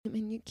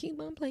And you keep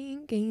on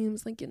playing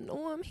games like you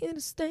know I'm here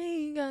to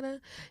stay.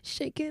 Gotta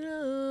shake it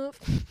up.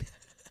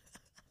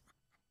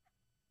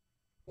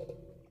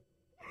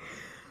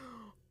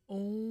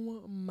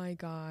 Oh my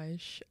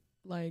gosh.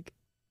 Like,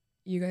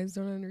 you guys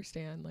don't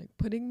understand. Like,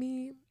 putting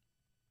me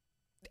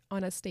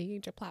on a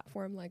stage, a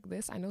platform like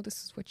this, I know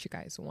this is what you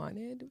guys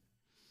wanted,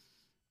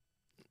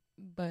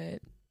 but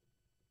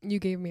you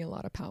gave me a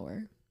lot of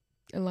power.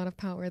 A lot of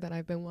power that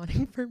I've been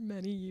wanting for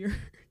many years.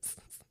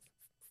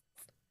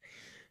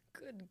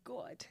 Good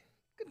God.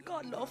 Good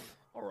God, love.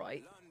 All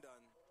right.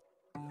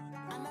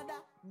 Another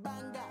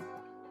banger.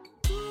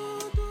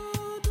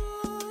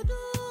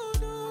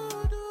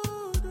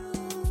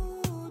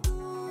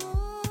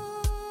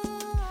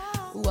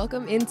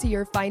 Welcome into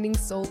your Finding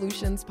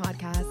Solutions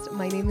podcast.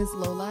 My name is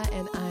Lola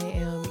and I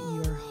am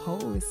your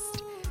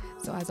host.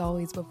 So as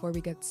always, before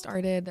we get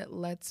started,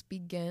 let's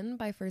begin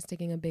by first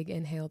taking a big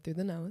inhale through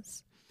the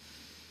nose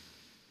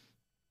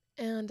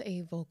and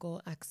a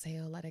vocal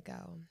exhale. Let it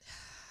go.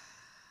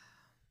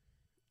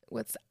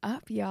 What's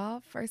up,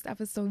 y'all? First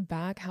episode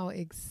back. How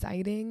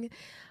exciting.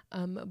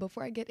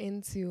 Before I get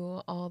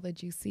into all the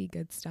juicy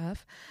good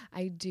stuff,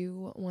 I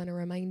do want to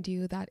remind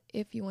you that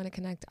if you want to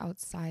connect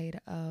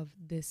outside of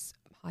this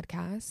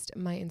podcast,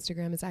 my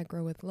Instagram is at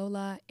Grow with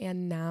Lola,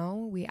 and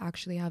now we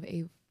actually have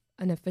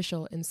an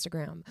official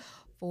Instagram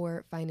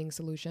for Finding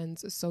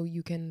Solutions, so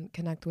you can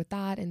connect with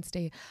that and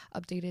stay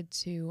updated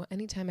to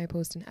anytime I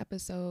post an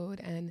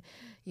episode and,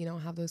 you know,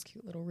 have those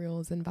cute little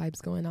reels and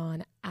vibes going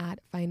on at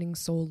Finding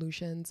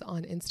Solutions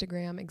on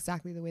Instagram,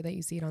 exactly the way that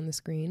you see it on the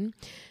screen.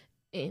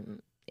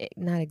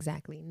 Not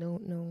exactly,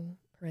 no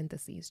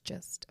parentheses,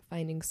 just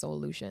Finding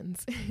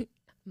Solutions.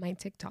 My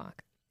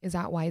TikTok is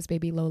at Wise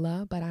Baby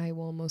Lola, but I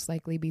will most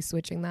likely be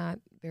switching that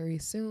very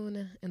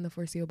soon in the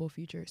foreseeable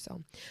future.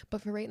 So,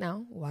 but for right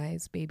now,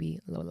 Wise Baby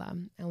Lola.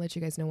 I'll let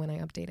you guys know when I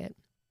update it.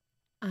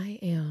 I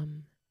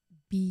am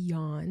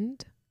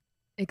beyond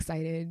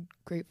excited,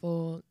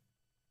 grateful,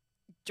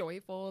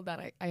 joyful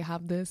that I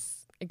have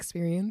this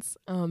experience.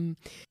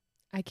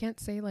 I can't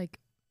say like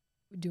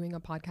doing a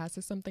podcast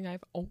is something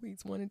I've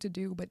always wanted to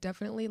do, but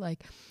definitely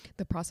like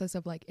the process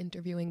of like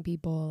interviewing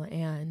people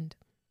and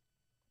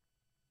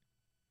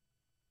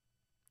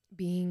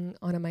being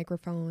on a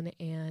microphone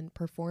and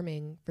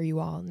performing for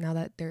you all. Now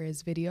that there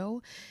is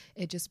video,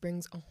 it just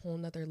brings a whole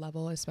nother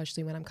level,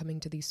 especially when I'm coming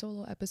to these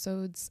solo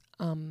episodes.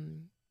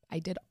 I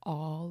did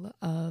all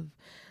of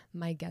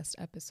my guest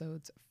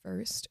episodes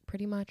first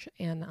pretty much,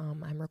 and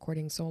I'm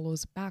recording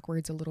solos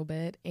backwards a little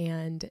bit,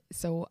 and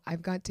so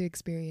I've got to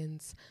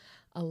experience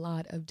a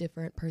lot of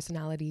different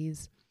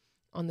personalities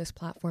on this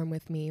platform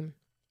with me,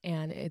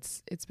 and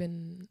it's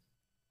been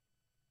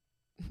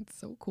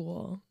so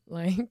cool.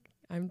 Like,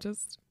 I'm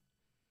just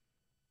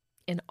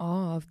in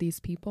awe of these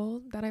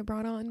people that I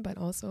brought on, but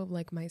also of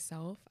like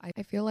myself.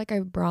 I feel like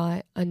I've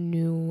brought a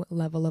new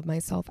level of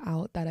myself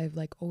out that I've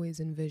like always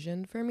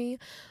envisioned for me,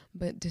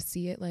 but to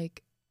see it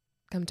like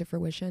come to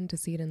fruition, to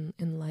see it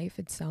in life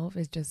itself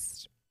is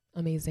just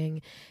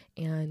amazing.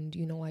 And,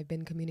 you know, I've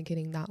been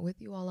communicating that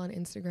with you all on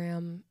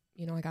Instagram.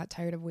 You know, I got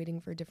tired of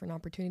waiting for different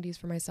opportunities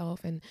for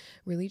myself and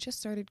really just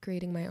started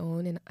creating my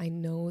own. And I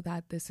know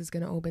that this is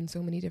going to open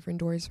so many different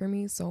doors for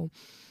me. So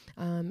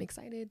I'm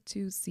excited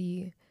to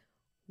see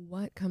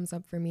what comes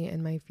up for me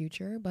in my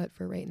future. But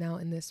for right now,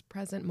 in this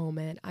present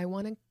moment, I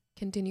want to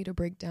continue to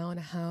break down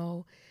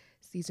how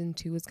season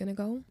 2 is going to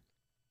go.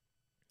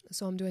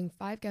 So I'm doing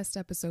 5 guest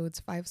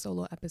episodes, 5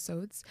 solo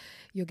episodes.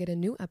 You'll get a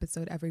new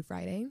episode every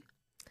Friday.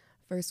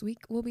 First week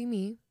will be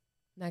me.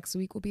 Next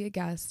week will be a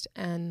guest,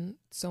 and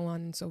so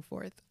on and so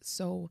forth.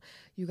 So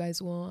you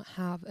guys will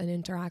have an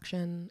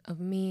interaction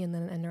of me and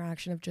then an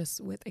interaction of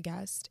just with a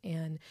guest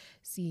and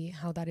see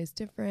how that is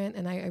different.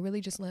 And I really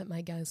just let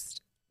my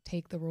guest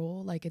take the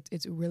role. Like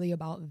it's really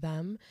about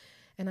them.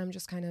 And I'm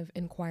just kind of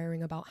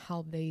inquiring about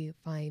how they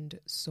find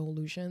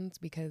solutions,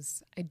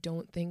 because I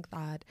don't think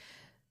that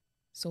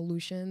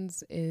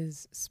solutions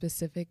is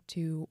specific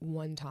to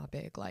one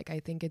topic. Like,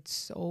 I think it's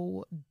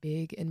so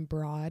big and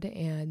broad,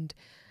 and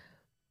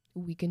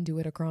we can do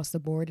it across the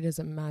board. It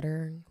doesn't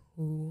matter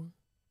who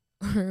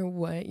or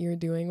what you're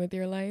doing with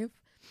your life.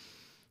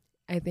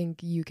 I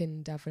think you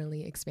can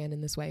definitely expand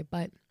in this way.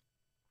 But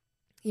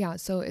yeah,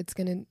 so it's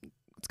gonna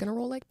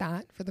roll like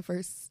that for the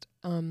first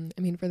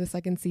for the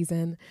second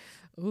season.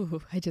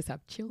 Ooh, I just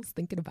have chills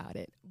thinking about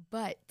it.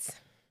 But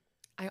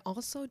I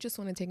also just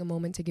want to take a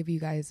moment to give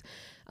you guys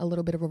a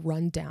little bit of a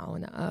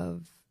rundown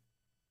of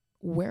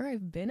where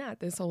I've been at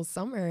this whole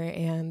summer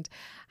and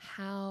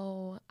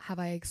how have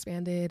I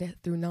expanded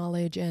through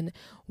knowledge and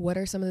what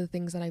are some of the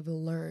things that I've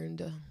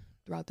learned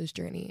throughout this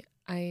journey.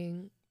 I,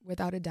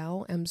 without a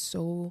doubt, am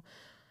so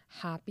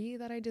happy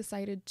that I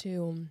decided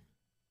to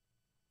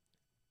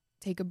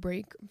take a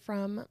break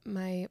from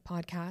my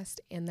podcast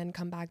and then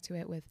come back to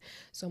it with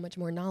so much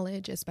more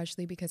knowledge,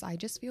 especially because I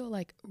just feel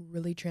like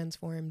really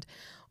transformed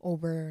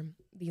over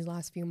these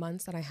last few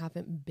months that I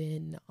haven't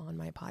been on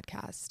my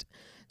podcast.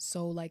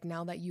 So like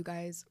now that you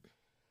guys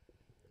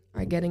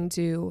are getting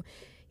to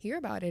hear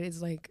about it,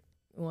 it's like,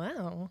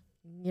 wow,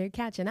 you're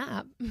catching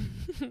up.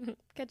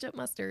 Ketchup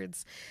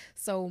mustards.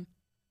 So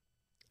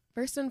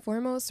first and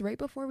foremost, right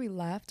before I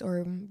left,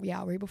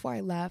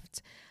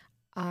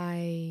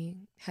 I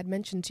had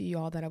mentioned to you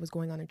all that I was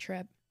going on a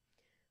trip.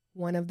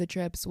 One of the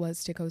trips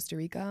was to Costa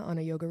Rica on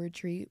a yoga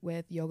retreat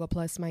with Yoga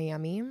Plus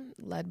Miami,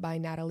 led by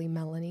Natalie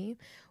Melanie,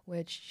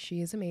 which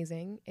she is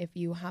amazing. If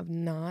you have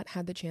not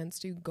had the chance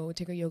to go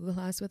take a yoga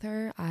class with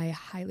her, I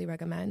highly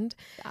recommend.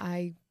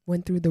 I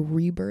went through the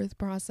rebirth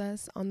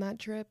process on that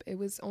trip. It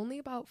was only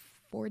about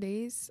 4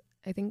 days,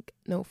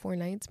 4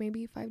 nights,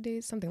 maybe 5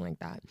 days, something like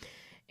that.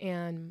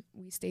 And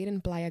we stayed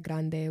in Playa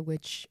Grande,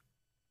 which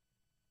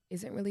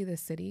isn't really the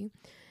city,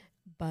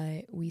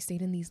 but we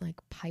stayed in these like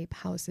pipe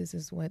houses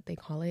is what they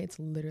call it. It's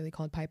literally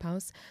called pipe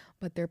house,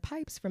 but they're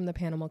pipes from the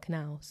Panama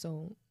Canal.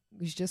 So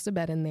it was just a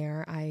bed in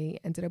there. I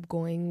ended up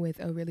going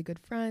with a really good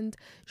friend.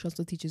 She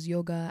also teaches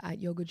yoga at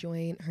Yoga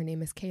Joint. Her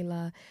name is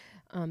Kayla.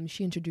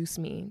 She introduced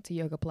me to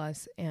Yoga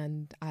Plus,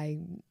 and I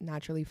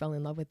naturally fell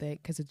in love with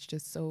it because it's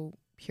just so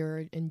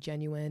pure and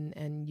genuine,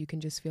 and you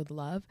can just feel the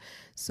love.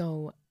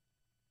 So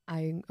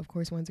I, of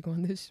course, wanted to go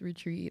on this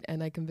retreat,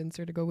 and I convinced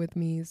her to go with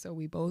me. So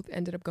we both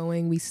ended up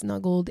going. We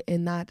snuggled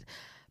in that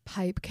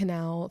pipe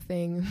canal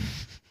thing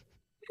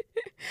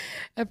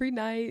every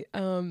night,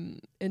 and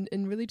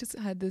really just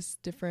had this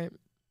different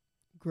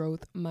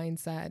growth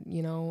mindset.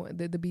 You know,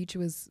 the beach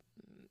was,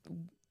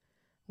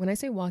 when I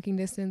say walking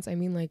distance, I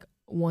mean like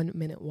 1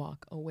 minute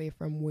walk away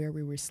from where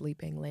we were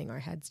sleeping, laying our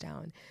heads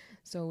down.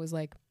 So it was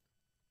like,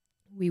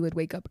 we would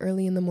wake up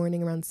early in the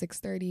morning around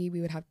 6:30.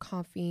 We would have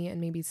coffee and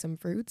maybe some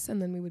fruits,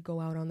 and then we would go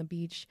out on the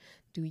beach,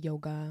 do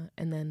yoga,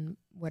 and then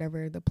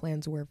whatever the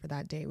plans were for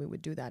that day, we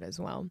would do that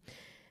as well.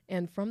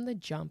 And from the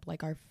jump,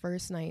 like our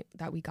first night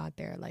that we got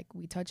there, like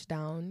we touched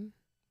down,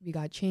 we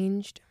got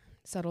changed,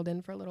 settled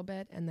in for a little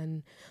bit, and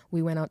then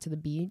we went out to the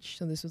beach.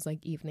 So this was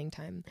like evening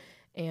time,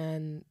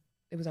 and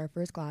it was our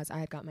first class. I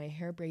had got my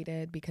hair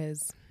braided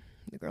because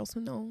the girls who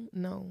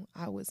know,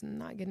 I was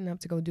not getting up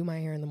to go do my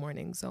hair in the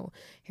morning. So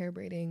hair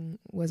braiding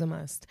was a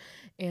must.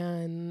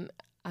 And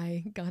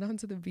I got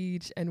onto the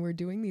beach and we're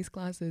doing these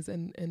classes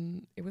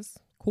and it was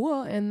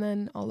cool. And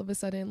then all of a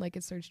sudden, like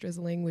it starts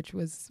drizzling, which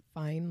was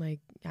fine.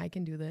 Like I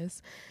can do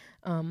this.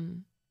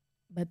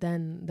 But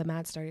then the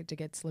mat started to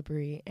get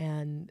slippery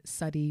and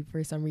suddy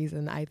for some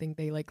reason. I think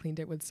they like cleaned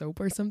it with soap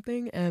or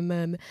something. And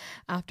then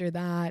after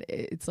that,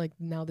 it's like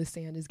now the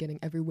sand is getting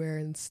everywhere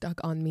and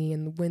stuck on me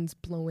and the wind's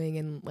blowing.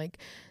 And like,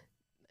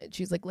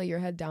 she's like, lay your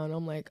head down.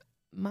 I'm like,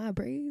 my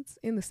braids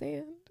in the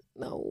sand?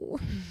 No.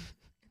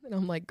 And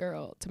I'm like,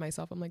 girl, to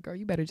myself, I'm like, girl,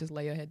 you better just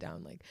lay your head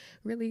down. Like,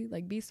 really?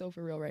 Like, be so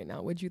for real right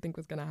now. What do you think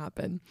was going to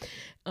happen?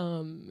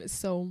 And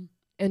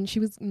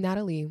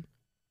Natalie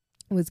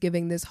was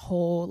giving this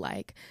whole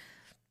like,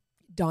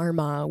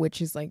 Dharma,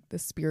 which is like the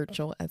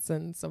spiritual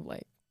essence of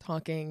like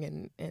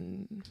talking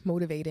and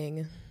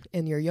motivating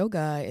in your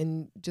yoga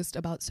and just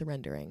about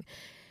surrendering.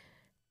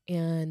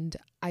 And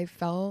I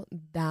felt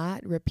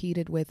that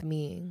repeated with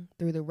me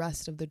through the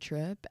rest of the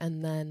trip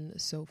and then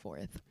so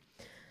forth,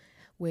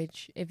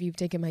 which if you've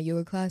taken my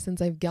yoga class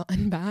since I've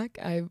gotten back,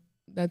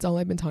 that's all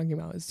I've been talking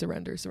about is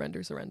surrender,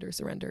 surrender, surrender,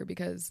 surrender,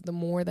 because the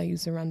more that you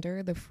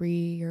surrender, the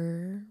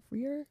freer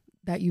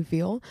that you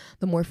feel,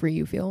 the more free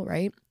you feel,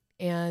 right?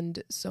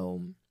 And so,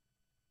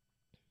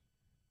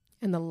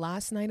 and the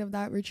last night of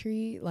that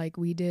retreat, like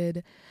we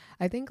did,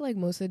 I think like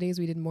most of the days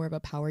we did more of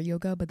a power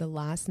yoga, but the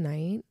last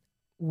night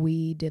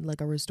we did like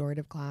a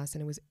restorative class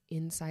and it was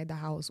inside the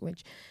house,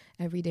 which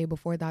every day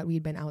before that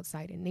we'd been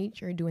outside in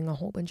nature doing a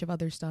whole bunch of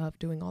other stuff,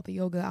 doing all the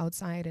yoga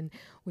outside, and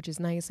which is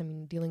nice. I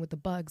mean, dealing with the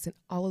bugs and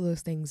all of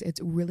those things.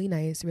 It's really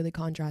nice, really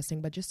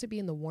contrasting, but just to be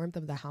in the warmth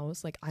of the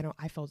house, like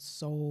I felt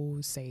so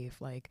safe.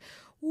 Like,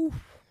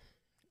 oof,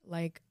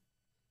 like,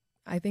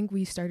 I think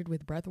we started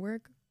with breath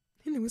work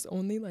and it was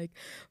only like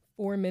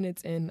 4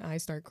 minutes in, I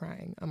start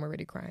crying. I'm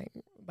already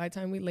crying. By the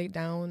time we laid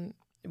down,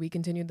 we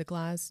continued the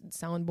class,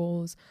 sound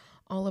bowls,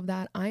 all of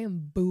that. I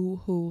am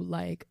boo-hoo,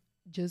 like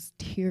just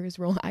tears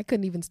roll. I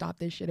couldn't even stop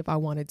this shit if I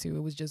wanted to.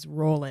 It was just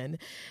rolling.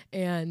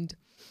 And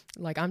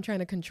like, I'm trying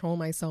to control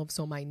myself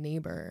so my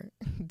neighbor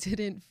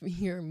didn't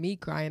hear me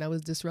crying. I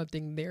was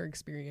disrupting their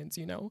experience,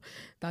 you know?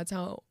 That's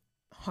how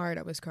hard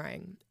I was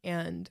crying.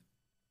 And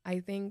I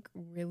think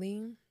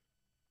really,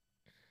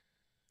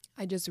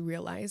 I just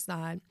realized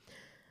that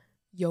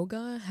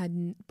yoga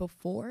had,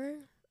 before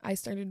I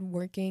started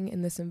working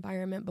in this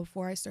environment,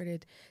 before I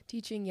started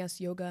teaching, yes,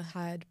 yoga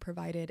had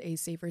provided a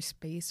safer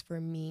space for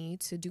me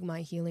to do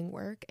my healing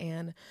work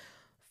and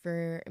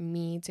for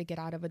me to get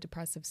out of a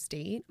depressive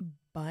state.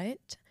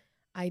 But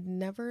I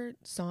never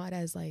saw it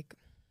as like,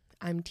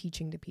 I'm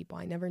teaching to people.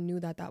 I never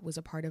knew that that was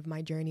a part of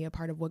my journey, a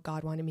part of what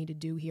God wanted me to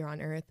do here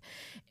on earth.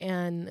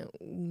 And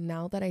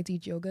now that I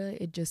teach yoga,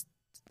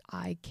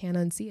 I can't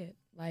unsee it.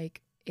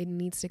 Like, it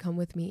needs to come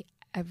with me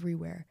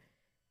everywhere.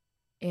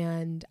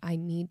 And I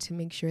need to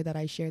make sure that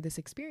I share this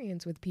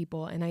experience with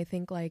people. And I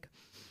think like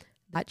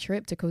that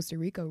trip to Costa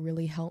Rica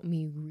really helped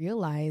me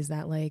realize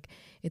that like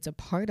it's a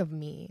part of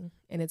me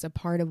and it's a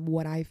part of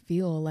what I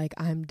feel like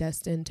I'm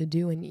destined to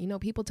do. And, you know,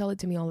 people tell it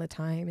to me all the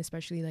time,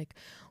 especially like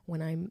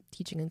when I'm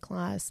teaching in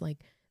class, like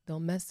they'll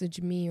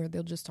message me or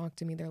they'll just talk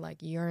to me. They're like,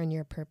 you're in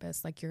your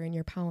purpose, like you're in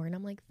your power. And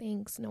I'm like,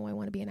 thanks. No, I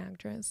want to be an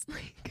actress.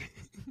 Like,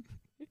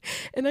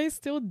 and I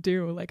still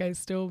do. Like, I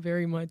still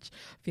very much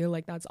feel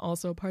like that's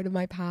also part of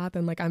my path.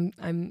 And like,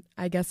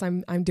 I guess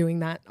I'm doing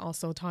that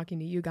also talking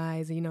to you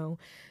guys, you know,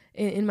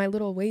 in my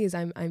little ways,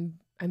 I'm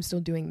still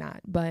doing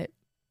that. But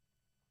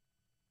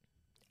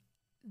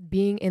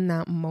being in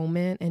that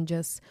moment and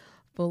just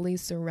fully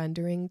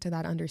surrendering to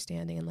that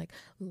understanding and like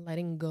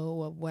letting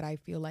go of what I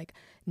feel like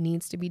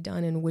needs to be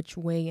done and which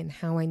way and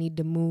how I need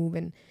to move.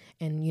 And,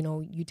 you know,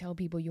 you tell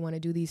people you want to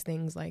do these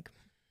things, like,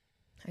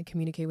 I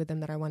communicate with them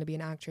that I want to be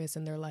an actress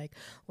and they're like,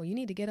 well, you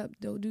need to get up,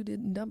 do the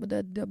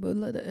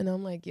and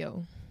I'm like,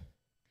 yo,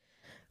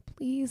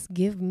 please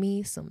give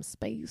me some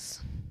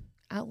space.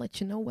 I'll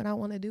let you know what I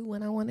want to do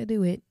when I want to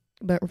do it.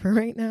 But for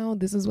right now,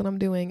 this is what I'm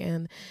doing.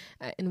 And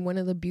one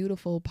of the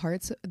beautiful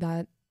parts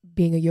that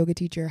being a yoga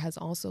teacher has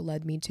also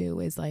led me to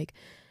is like,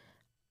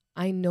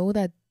 I know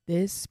that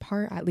this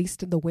part, at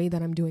least the way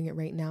that I'm doing it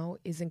right now,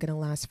 isn't going to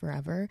last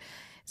forever.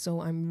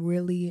 So I'm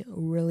really,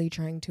 really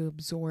trying to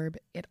absorb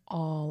it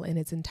all in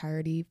its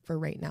entirety for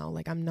right now.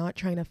 Like, I'm not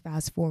trying to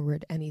fast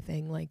forward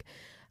anything. Like,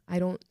 I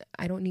don't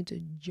need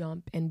to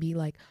jump and be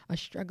like a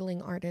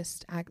struggling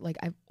artist. Act like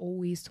I've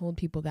always told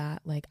people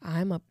that, like,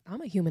 I'm a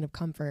human of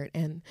comfort.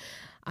 And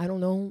I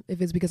don't know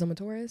if it's because I'm a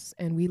Taurus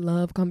and we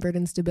love comfort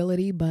and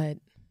stability, but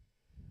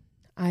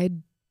I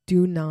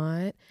do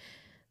not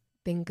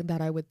think that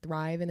I would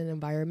thrive in an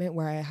environment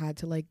where I had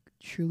to like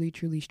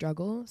truly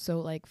struggle. So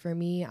like for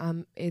me,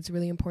 it's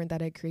really important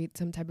that I create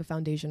some type of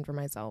foundation for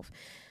myself.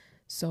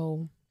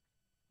 So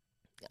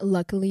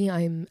luckily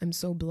I'm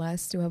so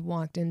blessed to have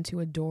walked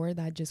into a door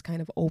that just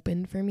kind of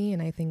opened for me.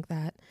 And I think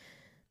that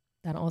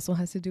also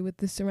has to do with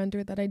the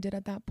surrender that I did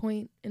at that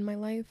point in my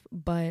life.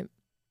 But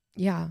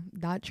yeah,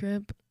 that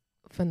trip,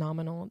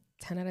 phenomenal,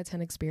 10 out of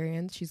 10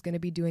 experience. She's going to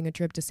be doing a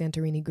trip to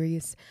Santorini,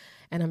 Greece,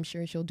 and I'm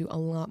sure she'll do a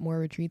lot more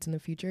retreats in the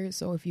future.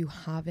 So if you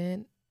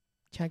haven't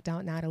checked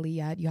out Natalie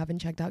yet, you haven't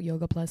checked out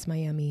Yoga Plus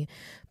Miami,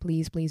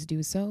 please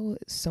do so.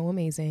 So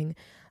amazing.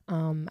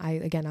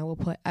 I will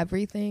put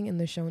everything in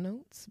the show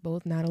notes,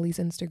 both Natalie's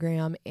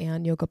Instagram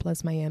and Yoga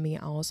Plus Miami.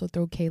 I'll also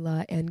throw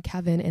Kayla and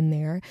Kevin in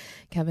there.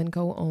 Kevin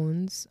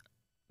co-owns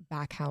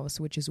Backhouse,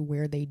 which is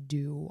where they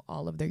do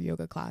all of their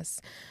yoga class.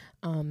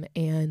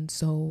 And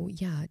so,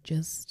 yeah,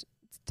 just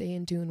stay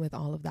in tune with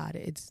all of that.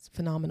 It's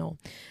phenomenal.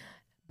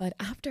 But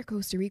after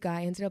Costa Rica,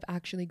 I ended up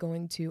actually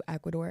going to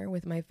Ecuador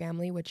with my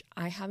family, which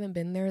I haven't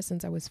been there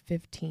since I was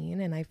 15.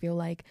 And I feel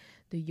like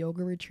the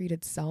yoga retreat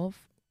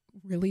itself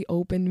really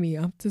opened me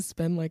up to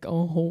spend like a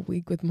whole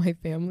week with my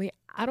family.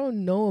 I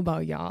don't know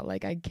about y'all.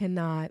 Like, I don't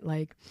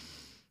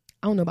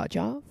know about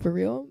y'all for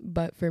real.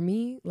 But for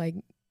me, like,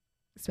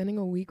 spending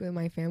a week with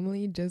my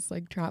family, just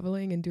like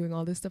traveling and doing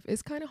all this stuff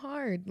is kind of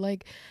hard.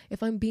 Like,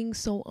 if I'm being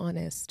so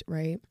honest,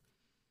 right?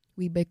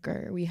 We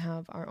bicker. We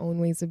have our own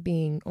ways of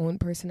being, own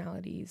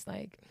personalities.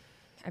 Like,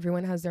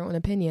 everyone has their own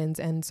opinions.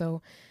 And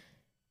so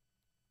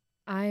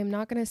I'm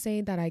not going to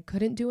say that I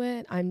couldn't do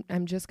it.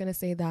 I'm just going to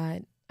say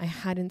that I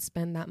hadn't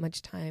spent that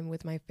much time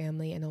with my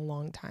family in a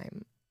long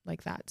time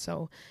like that.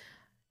 So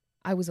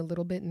I was a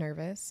little bit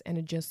nervous, and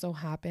it just so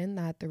happened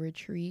that the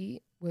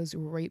retreat was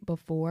right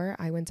before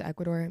I went to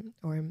Ecuador,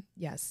 or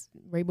yes,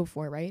 right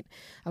before, right?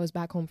 I was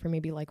back home for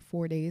maybe like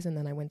 4 days, and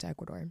then I went to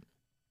Ecuador.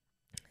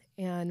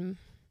 And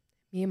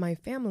me and my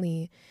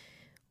family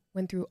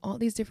went through all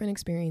these different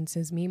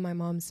experiences. Me, my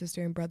mom,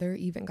 sister, and brother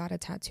even got a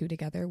tattoo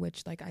together,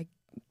 which like I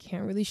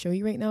can't really show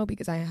you right now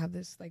because I have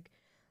this like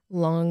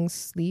long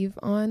sleeve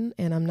on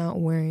and I'm not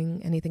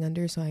wearing anything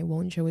under, so I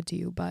won't show it to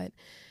you. But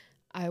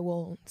I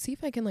will see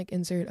if I can like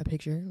insert a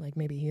picture, like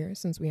maybe here,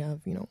 since we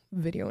have, you know,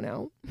 video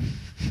now.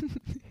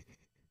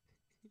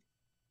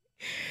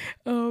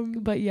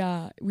 But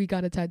yeah, we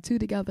got a tattoo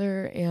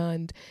together,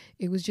 and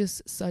it was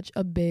just such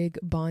a big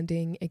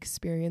bonding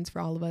experience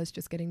for all of us,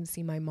 just getting to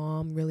see my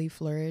mom really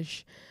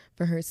flourish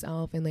for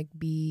herself and like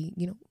be,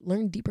 you know,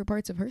 learn deeper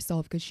parts of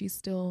herself, because she's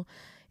still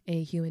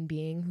a human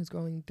being who's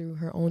going through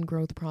her own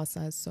growth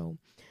process. So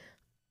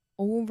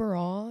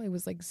overall, it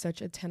was like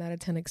such a 10 out of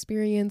 10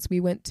 experience.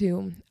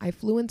 I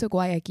flew into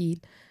Guayaquil.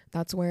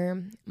 That's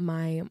where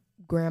my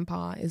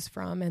grandpa is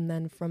from. And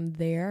then from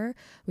there,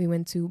 we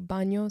went to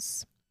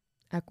Baños,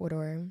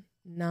 Ecuador.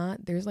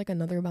 There's like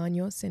another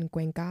Baños in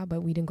Cuenca,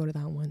 but we didn't go to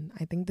that one.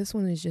 I think this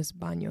one is just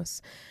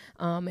Baños.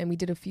 And we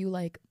did a few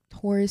like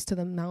tours to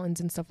the mountains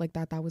and stuff like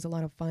that. That was a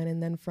lot of fun.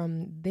 And then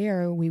from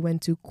there, we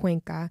went to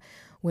Cuenca,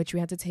 which we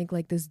had to take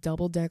like this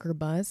double-decker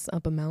bus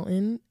up a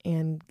mountain.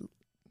 And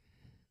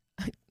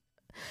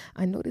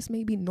I know this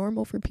may be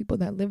normal for people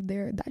that live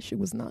there. That shit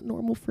was not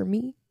normal for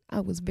me. I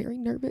was very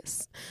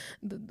nervous.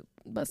 The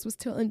bus was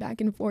tilting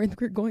back and forth.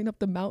 We're going up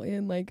the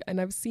mountain, like,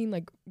 and I've seen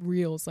like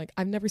reels, like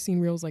I've never seen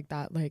reels like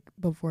that like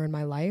before in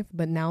my life.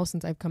 But now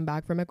since I've come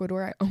back from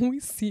Ecuador, I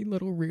always see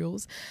little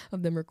reels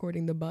of them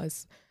recording the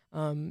bus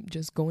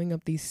just going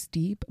up these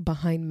steep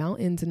behind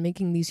mountains and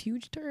making these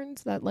huge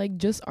turns that like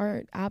just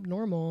aren't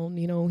abnormal.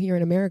 You know, here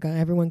in America,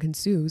 everyone can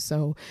sue.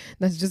 So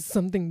that's just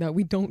something that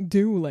we don't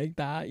do like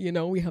that. You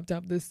know, we have to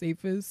have the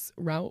safest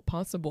route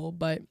possible.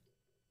 But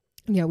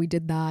yeah, we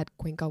did that.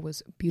 Cuenca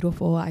was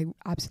beautiful. I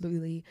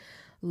absolutely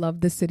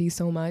love the city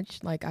so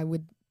much. Like I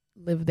would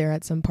live there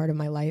at some part of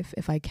my life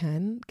if I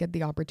can get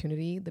the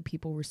opportunity. The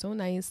people were so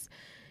nice.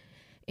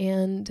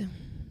 And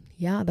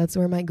yeah, that's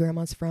where my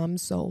grandma's from.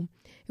 So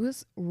it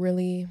was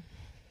really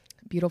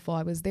beautiful.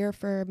 I was there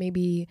for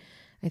maybe,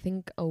 I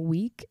think, a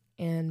week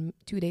and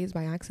 2 days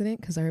by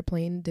accident because our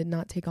plane did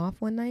not take off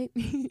one night,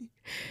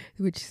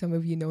 which some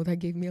of you know that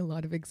gave me a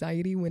lot of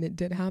anxiety when it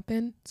did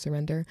happen.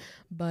 Surrender.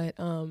 But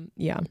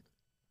yeah,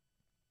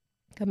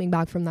 coming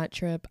back from that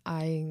trip,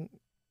 I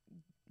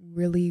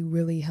really,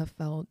 really have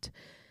felt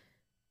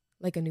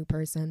like a new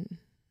person.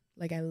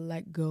 Like I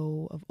let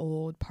go of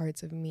old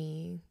parts of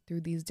me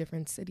through these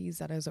different cities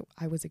that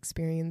I was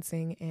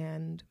experiencing,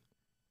 and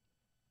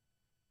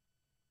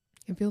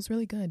it feels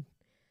really good.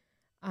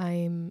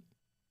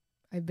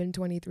 I've been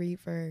 23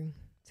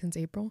 since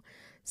April,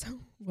 so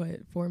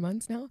 4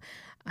 months now.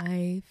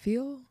 I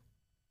feel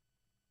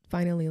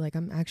finally like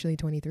I'm actually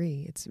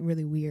 23. It's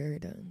really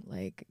weird.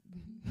 Like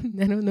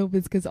I don't know if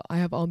it's because I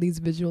have all these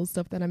visual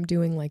stuff that I'm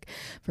doing, like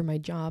for my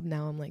job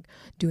now. I'm like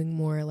doing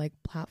more like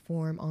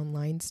platform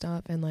online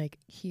stuff, and like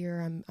here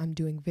I'm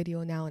doing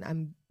video now, and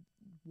I'm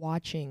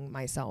watching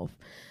myself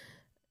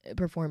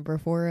perform.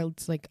 Before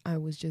it's like I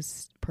was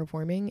just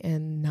performing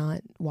and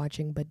not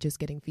watching, but just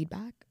getting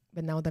feedback.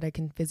 But now that I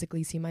can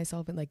physically see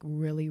myself, it like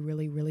really,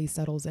 really, really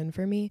settles in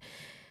for me.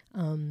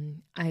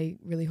 I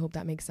really hope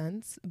that makes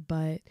sense.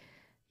 But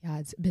yeah,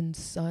 it's been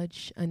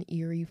such an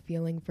eerie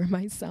feeling for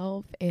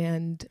myself.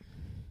 And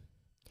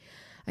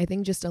I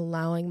think just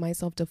allowing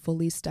myself to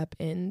fully step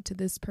into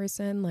this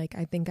person, like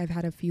I think I've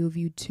had a few of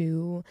you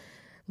too,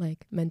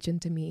 like mention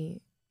to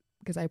me,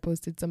 because I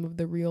posted some of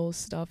the real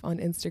stuff on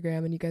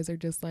Instagram, and you guys are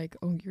just like,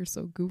 oh, you're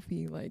so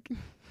goofy. Like,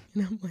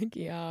 and I'm like,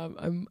 yeah,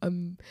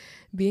 I'm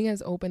being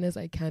as open as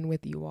I can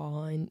with you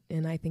all.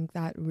 And I think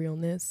that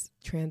realness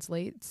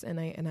translates, and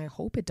I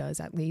hope it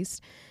does at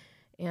least.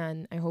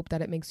 And I hope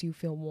that it makes you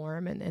feel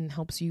warm and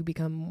helps you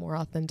become more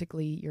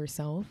authentically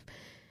yourself.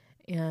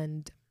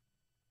 And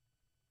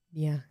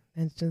yeah,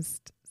 that's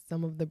just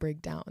some of the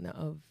breakdown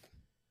of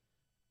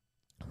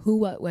who,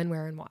 what, when,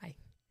 where, and why.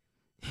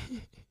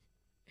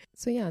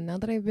 So yeah, now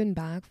that I've been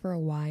back for a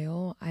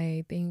while,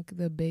 I think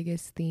the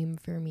biggest theme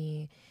for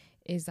me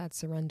is that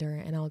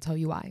surrender, and I'll tell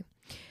you why.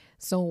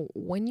 So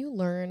when you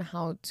learn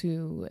how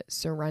to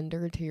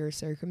surrender to your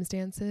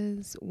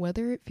circumstances,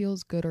 whether it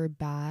feels good or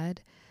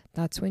bad,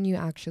 that's when you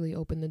actually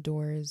open the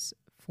doors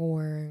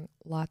for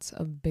lots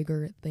of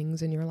bigger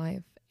things in your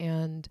life.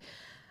 And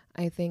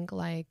I think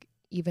like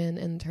even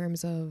in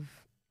terms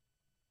of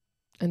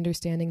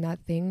understanding that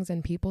things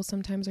and people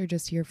sometimes are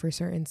just here for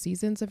certain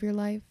seasons of your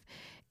life.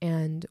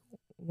 And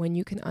when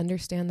you can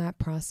understand that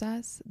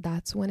process,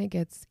 that's when it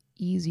gets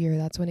easier.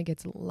 That's when it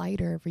gets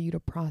lighter for you to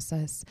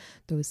process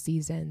those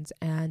seasons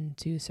and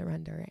to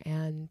surrender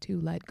and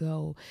to let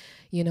go.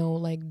 You know,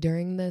 like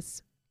during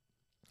this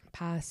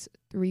past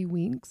 3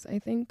 weeks, I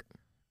think,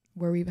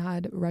 where we've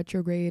had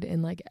retrograde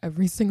in like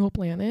every single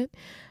planet,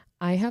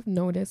 I have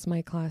noticed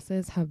my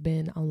classes have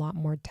been a lot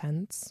more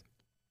tense.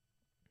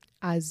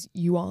 As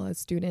you all as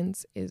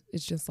students,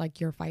 it's just like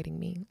you're fighting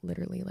me,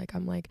 literally. Like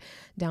I'm like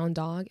down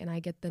dog and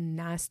I get the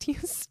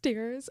nastiest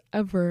stares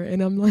ever.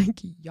 And I'm like,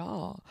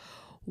 y'all,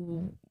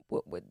 what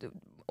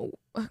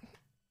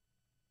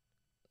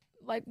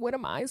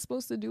am I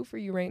supposed to do for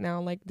you right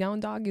now? Like down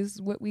dog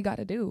is what we got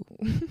to do.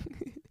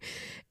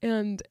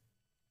 And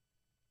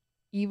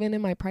even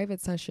in my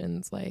private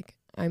sessions, like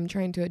I'm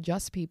trying to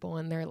adjust people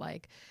and they're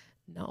like,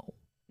 no,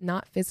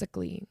 not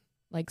physically,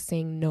 like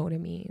saying no to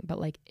me, but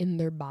like in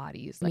their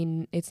bodies. I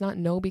mean, it's not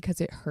no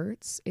because it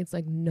hurts. It's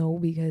like no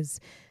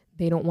because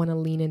they don't want to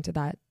lean into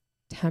that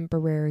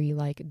temporary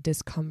like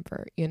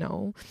discomfort, you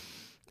know?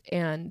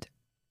 And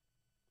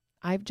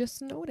I've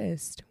just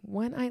noticed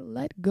when I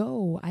let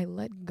go, I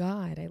let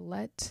God, I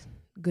let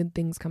good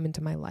things come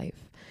into my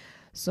life.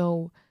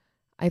 So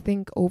I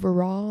think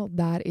overall,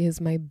 that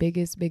is my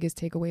biggest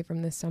takeaway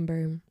from this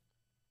summer.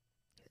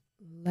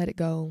 Let it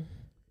go.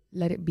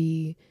 Let it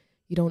be.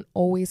 You don't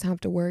always have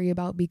to worry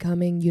about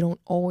becoming. You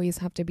don't always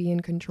have to be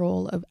in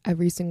control of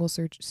every single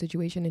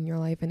situation in your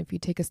life. And if you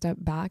take a step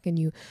back and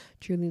you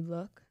truly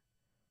look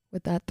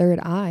with that third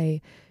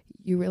eye,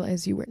 you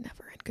realize you were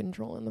never in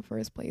control in the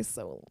first place.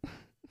 So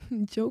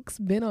joke's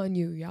been on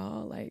you,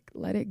 y'all. Like,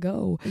 let it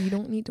go. You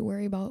don't need to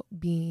worry about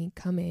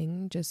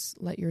becoming.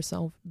 Just let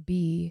yourself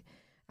be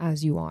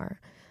as you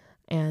are.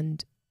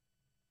 And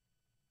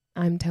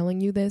I'm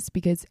telling you this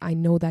because I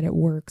know that it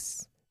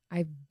works.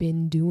 I've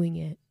been doing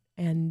it.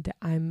 and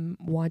I'm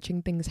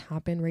watching things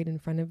happen right in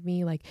front of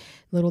me, like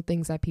little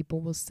things that people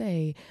will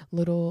say,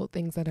 little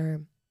things that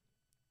are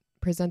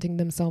presenting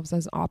themselves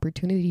as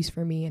opportunities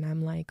for me, and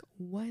I'm like,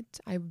 what?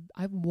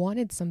 I've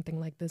wanted something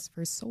like this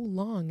for so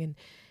long, and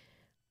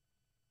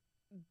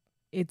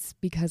it's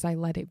because I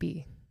let it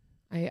be.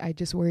 I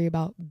just worry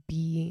about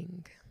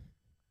being,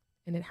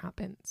 and it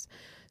happens.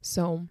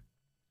 So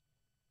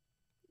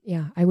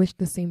yeah, I wish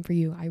the same for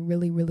you. I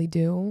really, really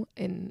do.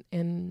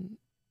 And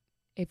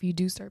if you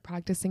do start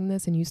practicing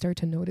this and you start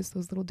to notice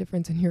those little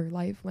differences in your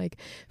life, like,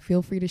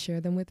 feel free to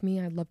share them with me.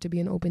 I'd love to be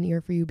an open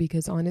ear for you,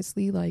 because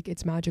honestly, like,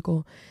 it's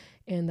magical.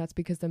 And that's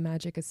because the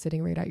magic is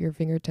sitting right at your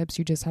fingertips.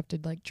 You just have to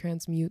like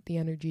transmute the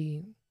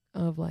energy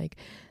of like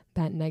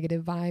that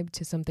negative vibe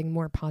to something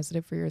more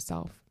positive for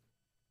yourself.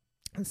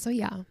 So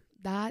yeah,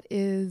 that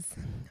is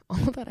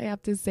all that I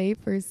have to say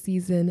for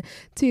season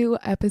 2,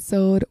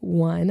 episode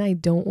 1. I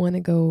don't want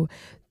to go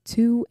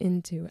too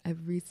into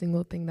every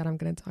single thing that I'm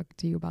going to talk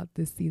to you about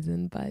this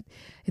season, but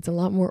it's a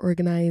lot more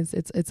organized.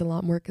 It's a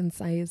lot more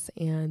concise,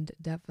 and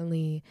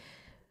definitely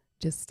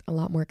just a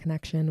lot more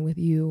connection with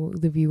you,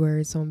 the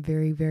viewers. So I'm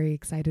very, very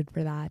excited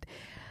for that.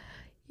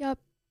 Yep.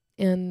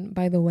 And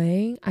by the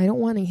way, I don't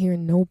want to hear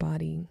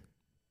nobody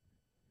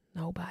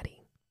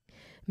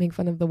make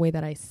fun of the way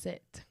that I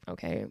sit.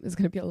 Okay. There's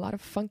going to be a lot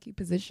of funky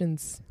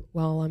positions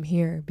while I'm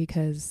here,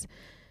 because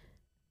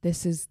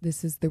this is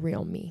the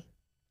real me.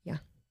 Yeah.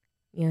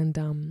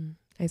 And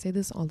I say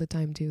this all the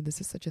time too.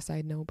 This is such a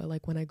side note, but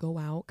like when I go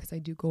out, because I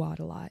do go out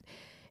a lot,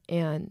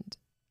 and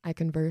I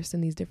converse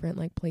in these different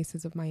like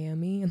places of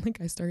Miami, and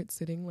like I start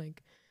sitting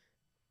like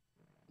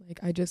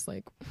I just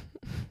like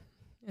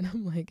and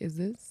I'm like, is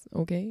this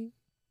okay?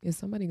 Is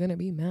somebody gonna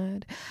be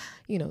mad?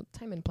 You know,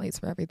 time and place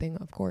for everything,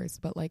 of course,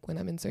 but like when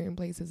I'm in certain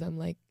places, I'm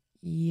like,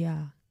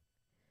 yeah,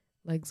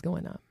 legs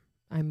going up.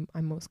 I'm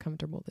most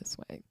comfortable this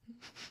way.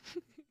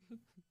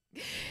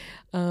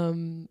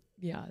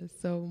 Yeah,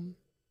 so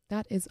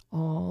that is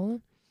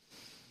all.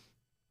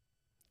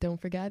 Don't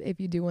forget,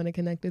 if you do want to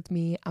connect with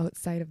me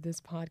outside of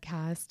this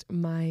podcast,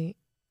 my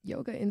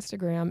yoga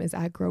Instagram is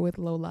at Grow with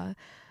Lola.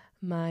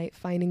 My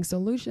Finding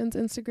Solutions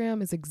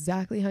Instagram is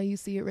exactly how you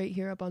see it right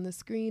here up on the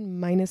screen,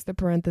 minus the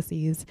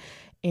parentheses.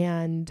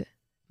 And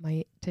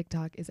my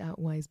TikTok is at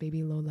Wise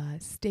Baby Lola.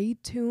 Stay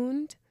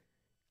tuned.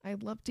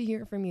 I'd love to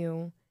hear from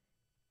you.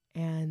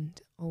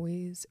 And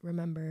always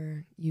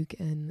remember, you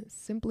can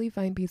simply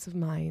find peace of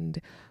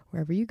mind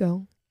wherever you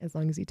go, as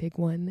long as you take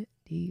one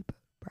deep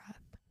breath.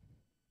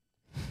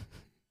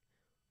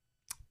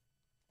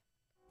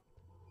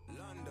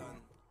 London.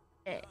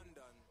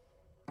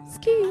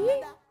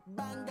 Ski.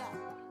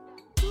 Banga.